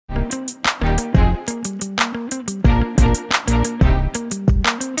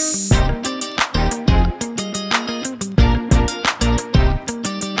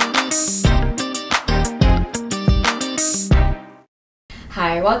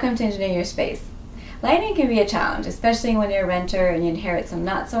Welcome to Engineer Your Space. Lighting can be a challenge, especially when you're a renter and you inherit some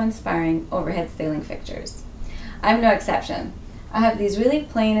not so inspiring overhead ceiling fixtures. I'm no exception. I have these really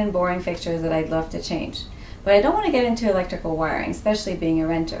plain and boring fixtures that I'd love to change, but I don't want to get into electrical wiring, especially being a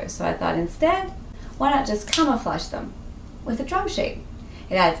renter, so I thought instead, why not just camouflage them with a drum shade?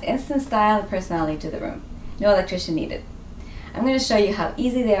 It adds instant style and personality to the room. No electrician needed. I'm going to show you how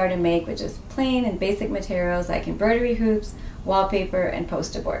easy they are to make with just plain and basic materials like embroidery hoops, wallpaper, and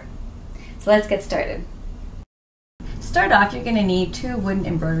poster board. So let's get started. To start off, you're going to need 2 wooden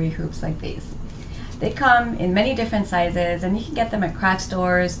embroidery hoops like these. They come in many different sizes, and you can get them at craft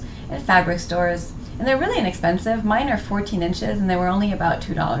stores and fabric stores, and they're really inexpensive. Mine are 14 inches and they were only about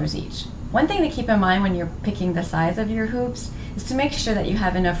 $2 each. One thing to keep in mind when you're picking the size of your hoops is to make sure that you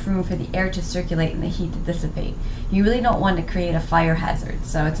have enough room for the air to circulate and the heat to dissipate. You really don't want to create a fire hazard,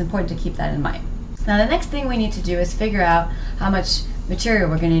 so it's important to keep that in mind. Now the next thing we need to do is figure out how much material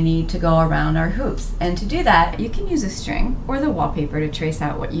we're going to need to go around our hoops. And to do that, you can use a string or the wallpaper to trace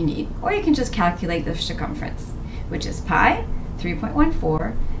out what you need. Or you can just calculate the circumference, which is pi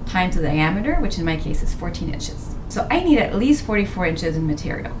 3.14 times the diameter, which in my case is 14 inches. So I need at least 44 inches in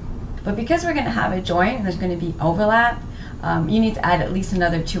material. But because we're going to have a joint and there's going to be overlap, you need to add at least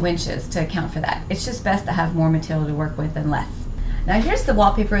another 2 inches to account for that. It's just best to have more material to work with than less. Now here's the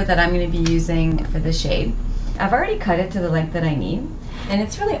wallpaper that I'm going to be using for the shade. I've already cut it to the length that I need, and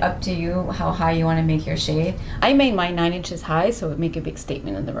it's really up to you how high you want to make your shade. I made mine 9 inches high, so it would make a big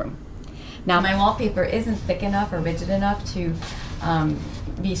statement in the room. Now my wallpaper isn't thick enough or rigid enough to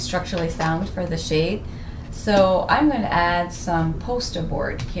be structurally sound for the shade, so I'm going to add some poster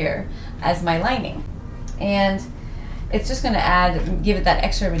board here as my lining. And it's just going to give it that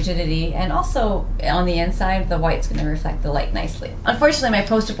extra rigidity, and also on the inside the white's going to reflect the light nicely. Unfortunately, my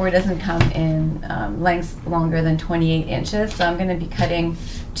poster board doesn't come in lengths longer than 28 inches, so I'm going to be cutting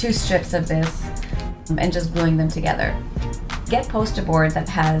 2 strips of this and just gluing them together. Get poster board that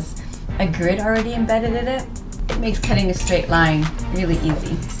has a grid already embedded in it. It makes cutting a straight line really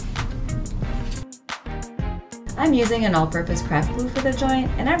easy. I'm using an all-purpose craft glue for the joint,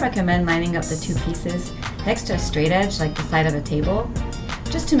 and I recommend lining up the 2 pieces next to a straight edge like the side of a table,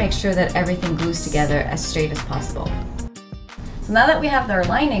 just to make sure that everything glues together as straight as possible. So now that we have our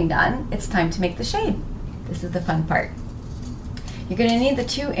lining done, it's time to make the shade. This is the fun part. You're going to need the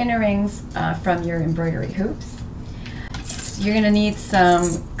 2 inner rings from your embroidery hoops. You're going to need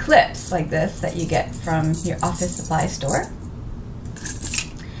some clips like this that you get from your office supply store.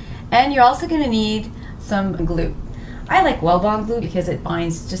 And you're also going to need some glue. I like well-bond glue because it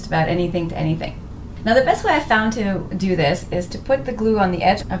binds just about anything to anything. Now the best way I've found to do this is to put the glue on the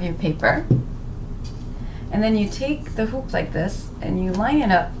edge of your paper, and then you take the hoop like this and you line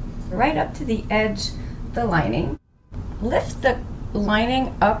it up right up to the edge of the lining. Lift the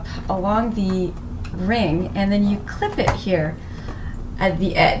lining up along the ring, and then you clip it here at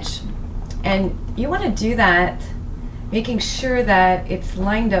the edge. And you want to do that making sure that it's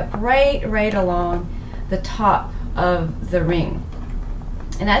lined up right along the top of the ring.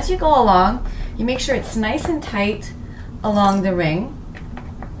 And as you go along, you make sure it's nice and tight along the ring,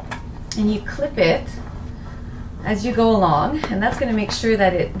 and you clip it as you go along, and that's going to make sure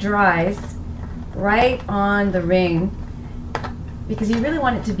that it dries right on the ring, because you really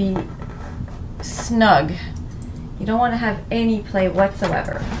want it to be snug. You don't want to have any play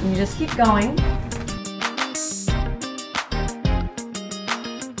whatsoever. And you just keep going.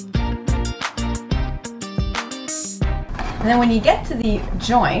 And then when you get to the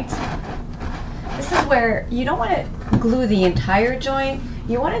joint, this is where you don't want to glue the entire joint.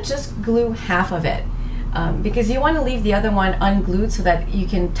 You want to just glue half of it, because you want to leave the other one unglued so that you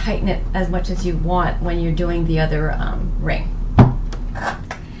can tighten it as much as you want when you're doing the other ring.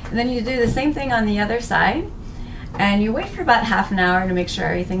 And then you do the same thing on the other side, and you wait for about half an hour to make sure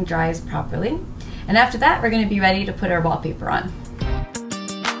everything dries properly. And after that, we're going to be ready to put our wallpaper on.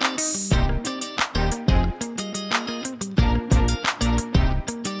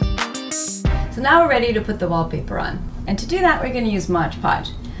 So now we're ready to put the wallpaper on. And to do that, we're going to use Mod Podge.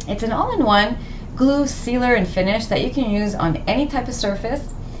 It's an all-in-one glue, sealer, and finish that you can use on any type of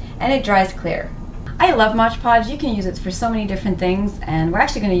surface, and it dries clear. I love Mod Podge. You can use it for so many different things, and we're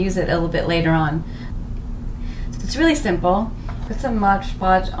actually going to use it a little bit later on. So it's really simple. Put some Mod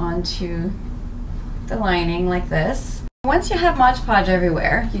Podge onto the lining like this. Once you have Mod Podge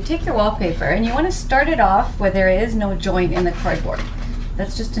everywhere, you take your wallpaper and you want to start it off where there is no joint in the cardboard.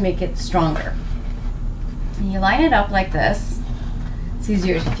 That's just to make it stronger. And you line it up like this. It's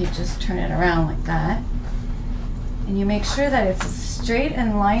easier if you just turn it around like that. And you make sure that it's as straight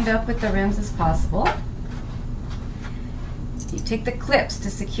and lined up with the rims as possible. You take the clips to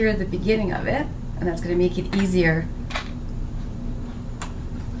secure the beginning of it, and that's going to make it easier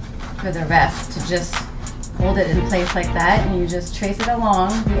for the rest to just hold it in place like that, and you just trace it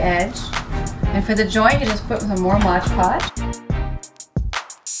along the edge. And for the joint, you just put some more Mod Podge.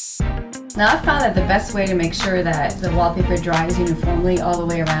 Now I've found that the best way to make sure that the wallpaper dries uniformly all the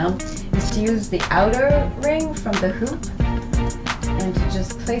way around is to use the outer ring from the hoop and to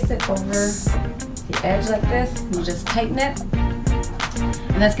just place it over the edge like this, and you just tighten it.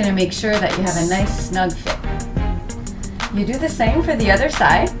 And that's going to make sure that you have a nice snug fit. You do the same for the other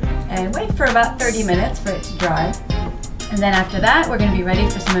side and wait for about 30 minutes for it to dry. And then after that, we're going to be ready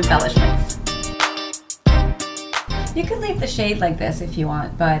for some embellishments. You can leave the shade like this if you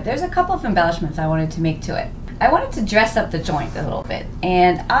want, but there's a couple of embellishments I wanted to make to it. I wanted to dress up the joint a little bit,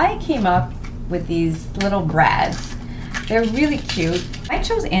 and I came up with these little brads. They're really cute. I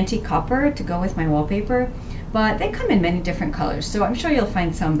chose antique copper to go with my wallpaper, but they come in many different colors, so I'm sure you'll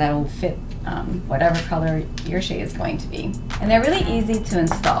find some that will fit whatever color your shade is going to be. And they're really easy to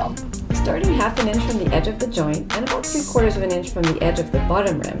install. Starting 1/2 inch from the edge of the joint and about 3/4 inch from the edge of the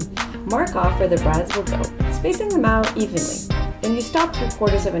bottom rim, mark off where the brads will go, spacing them out evenly. Then you stop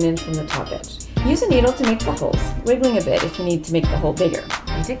 3/4 inch from the top edge. Use a needle to make the holes, wiggling a bit if you need to make the hole bigger.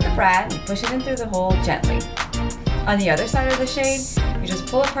 You take the brad and push it in through the hole gently. On the other side of the shade, you just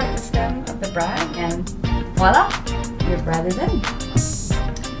pull apart the stem of the brad and voila, your brad is in.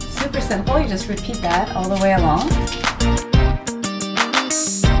 Super simple, you just repeat that all the way along.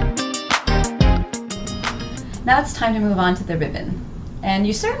 Now it's time to move on to the ribbon. And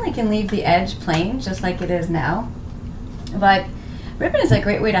you certainly can leave the edge plain, just like it is now. But ribbon is a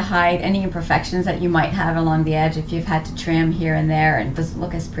great way to hide any imperfections that you might have along the edge if you've had to trim here and there and it doesn't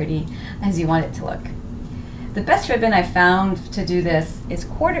look as pretty as you want it to look. The best ribbon I found to do this is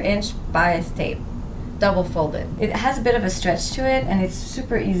 1/4 inch bias tape, double folded. It has a bit of a stretch to it and it's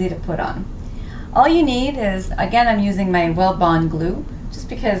super easy to put on. All you need is, again, I'm using my Well Bond glue just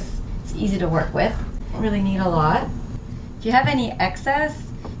because it's easy to work with. Don't really need a lot. If you have any excess,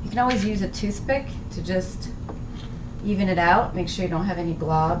 you can always use a toothpick to just even it out. Make sure you don't have any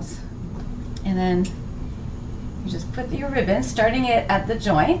globs. And then you just put your ribbon, starting it at the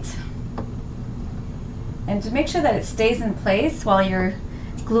joint. And to make sure that it stays in place while you're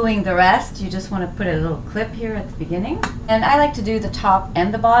gluing the rest, you just want to put a little clip here at the beginning. And I like to do the top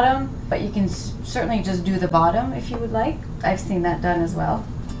and the bottom, but you can certainly just do the bottom if you would like. I've seen that done as well.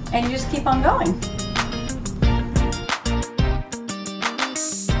 And you just keep on going.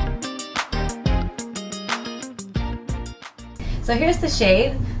 So here's the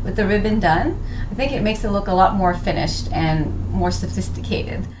shade with the ribbon done. I think it makes it look a lot more finished and more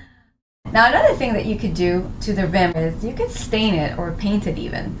sophisticated. Now another thing that you could do to the rim is you could stain it or paint it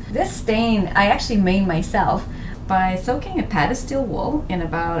even. This stain I actually made myself by soaking a pad of steel wool in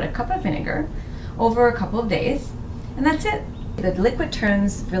about a cup of vinegar over a couple of days, and that's it. The liquid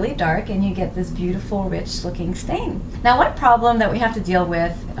turns really dark and you get this beautiful, rich looking stain. Now one problem that we have to deal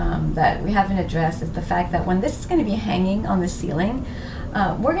with that we haven't addressed is the fact that when this is going to be hanging on the ceiling,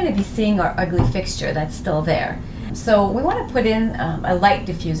 we're going to be seeing our ugly fixture that's still there. So we want to put in a light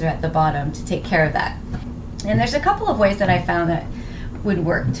diffuser at the bottom to take care of that. And there's a couple of ways that I found that would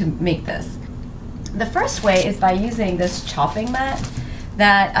work to make this. The first way is by using this chopping mat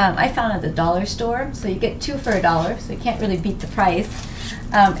that I found at the dollar store. So you get 2 for $1, so you can't really beat the price.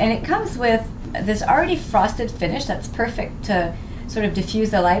 And it comes with this already frosted finish that's perfect to sort of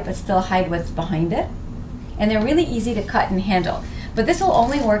diffuse the light but still hide what's behind it. And they're really easy to cut and handle. But this will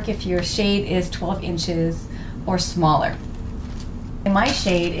only work if your shade is 12 inches or smaller. And my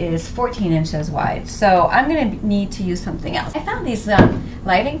shade is 14 inches wide, so I'm going to need to use something else. I found these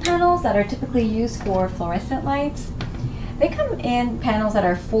lighting panels that are typically used for fluorescent lights. They come in panels that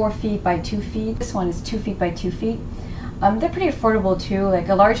are 4 feet by 2 feet. This one is 2 feet by 2 feet. They're pretty affordable too. Like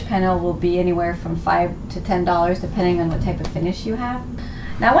a large panel will be anywhere from $5 to $10 depending on what type of finish you have.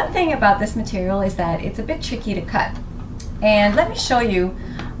 Now one thing about this material is that it's a bit tricky to cut. And let me show you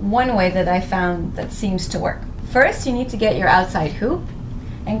one way that I found that seems to work. First, you need to get your outside hoop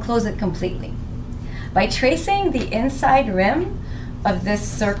and close it completely. By tracing the inside rim of this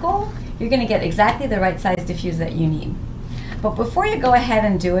circle, you're going to get exactly the right size diffuse that you need. But before you go ahead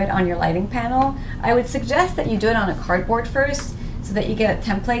and do it on your lighting panel, I would suggest that you do it on a cardboard first so that you get a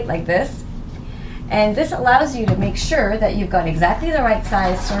template like this. And this allows you to make sure that you've got exactly the right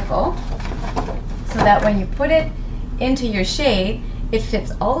size circle so that when you put it into your shade, it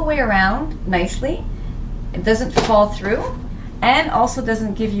fits all the way around nicely. It doesn't fall through and also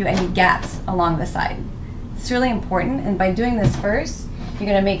doesn't give you any gaps along the side. It's really important, and by doing this first, you're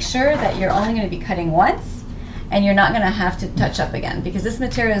going to make sure that you're only going to be cutting once and you're not going to have to touch up again, because this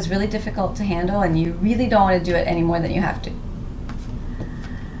material is really difficult to handle and you really don't want to do it any more than you have to.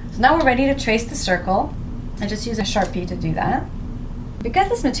 So now we're ready to trace the circle. I just use a Sharpie to do that. Because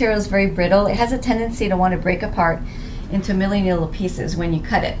this material is very brittle, it has a tendency to want to break apart into a million little pieces when you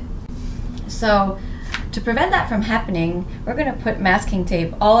cut it. So to prevent that from happening, we're going to put masking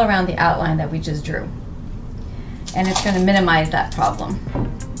tape all around the outline that we just drew. And it's going to minimize that problem.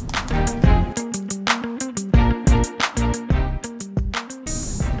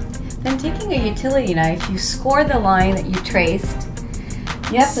 Then taking a utility knife, you score the line that you traced.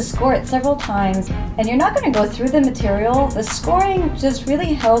 You have to score it several times, and you're not going to go through the material. The scoring just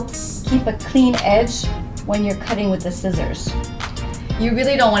really helps keep a clean edge when you're cutting with the scissors. You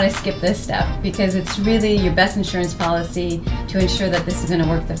really don't want to skip this step because it's really your best insurance policy to ensure that this is going to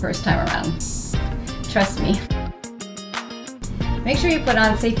work the first time around. Trust me. Make sure you put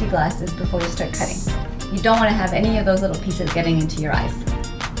on safety glasses before you start cutting. You don't want to have any of those little pieces getting into your eyes.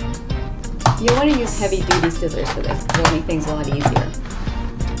 You want to use heavy-duty scissors for this because it'll make things a lot easier.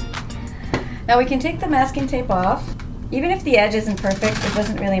 Now we can take the masking tape off. Even if the edge isn't perfect, it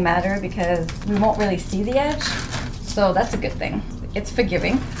doesn't really matter because we won't really see the edge, so that's a good thing. It's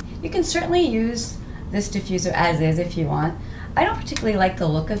forgiving. You can certainly use this diffuser as is if you want. I don't particularly like the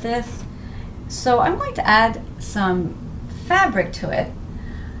look of this, so I'm going to add some fabric to it.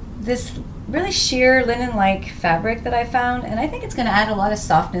 This really sheer linen-like fabric that I found, and I think it's going to add a lot of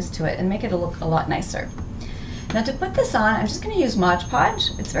softness to it and make it look a lot nicer. Now to put this on, I'm just going to use Mod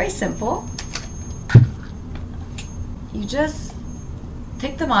Podge. It's very simple. You just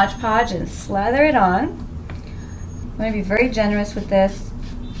take the Mod Podge and slather it on. I'm going to be very generous with this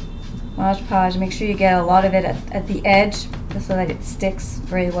Mod Podge. Make sure you get a lot of it at the edge just so that it sticks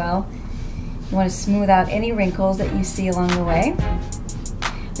very well. You want to smooth out any wrinkles that you see along the way.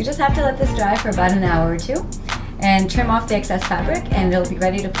 You just have to let this dry for about an hour or two and trim off the excess fabric, and it'll be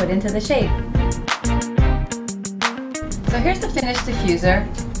ready to put into the shade. So here's the finished diffuser.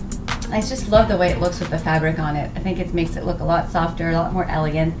 I just love the way it looks with the fabric on it. I think it makes it look a lot softer, a lot more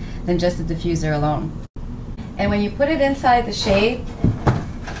elegant than just the diffuser alone. And when you put it inside the shade,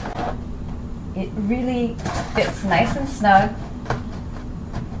 it really fits nice and snug.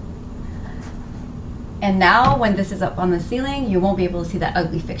 And now when this is up on the ceiling, you won't be able to see that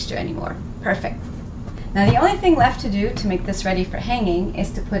ugly fixture anymore. Perfect. Now the only thing left to do to make this ready for hanging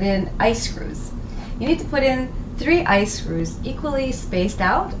is to put in ice screws. You need to put in 3 ice screws equally spaced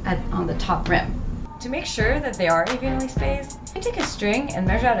out on the top rim. To make sure that they are evenly spaced, you take a string and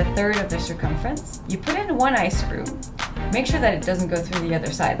measure out 1/3 of the circumference. You put in 1 ice screw. Make sure that it doesn't go through the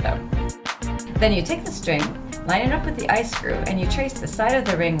other side though. Then you take the string, line it up with the ice screw, and you trace the side of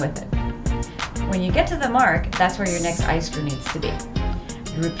the ring with it. When you get to the mark, that's where your next ice screw needs to be.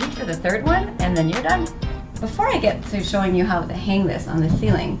 You repeat for the 3rd one, and then you're done. Before I get to showing you how to hang this on the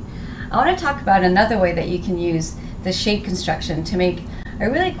ceiling, I want to talk about another way that you can use the shade construction to make a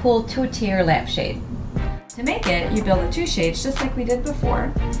really cool 2-tier lampshade. To make it, you build the 2 shades just like we did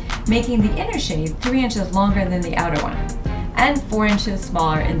before, making the inner shade 3 inches longer than the outer one, and 4 inches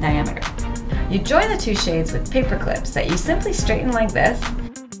smaller in diameter. You join the 2 shades with paper clips that you simply straighten like this,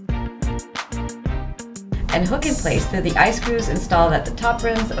 and hook in place through the ice screws installed at the top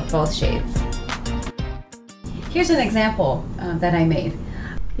rims of both shades. Here's an example that I made.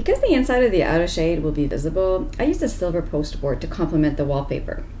 Because the inside of the outer shade will be visible, I used a silver poster board to complement the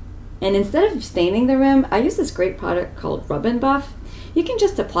wallpaper. And instead of staining the rim, I use this great product called Rub and Buff. You can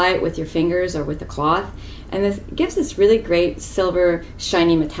just apply it with your fingers or with a cloth, and this gives this really great silver,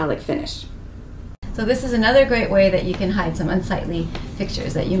 shiny metallic finish. So this is another great way that you can hide some unsightly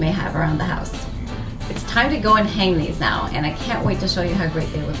fixtures that you may have around the house. It's time to go and hang these now, and I can't wait to show you how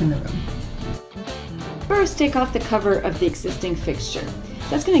great they look in the room. First, take off the cover of the existing fixture.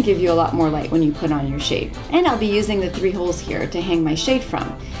 That's going to give you a lot more light when you put on your shade. And I'll be using the 3 holes here to hang my shade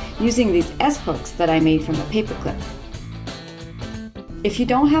from, using these S hooks that I made from a paper clip. If you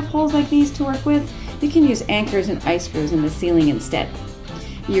don't have holes like these to work with, you can use anchors and ice screws in the ceiling instead.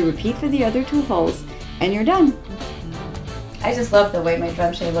 You repeat for the other 2 holes, and you're done. I just love the way my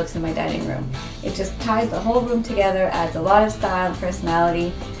drum shade looks in my dining room. It just ties the whole room together, adds a lot of style and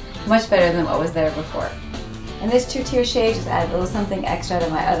personality, much better than what was there before. And this 2-tier shade just adds a little something extra to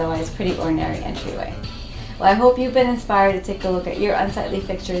my otherwise pretty ordinary entryway. Well, I hope you've been inspired to take a look at your unsightly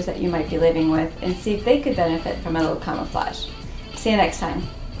fixtures that you might be living with and see if they could benefit from a little camouflage. See you next time.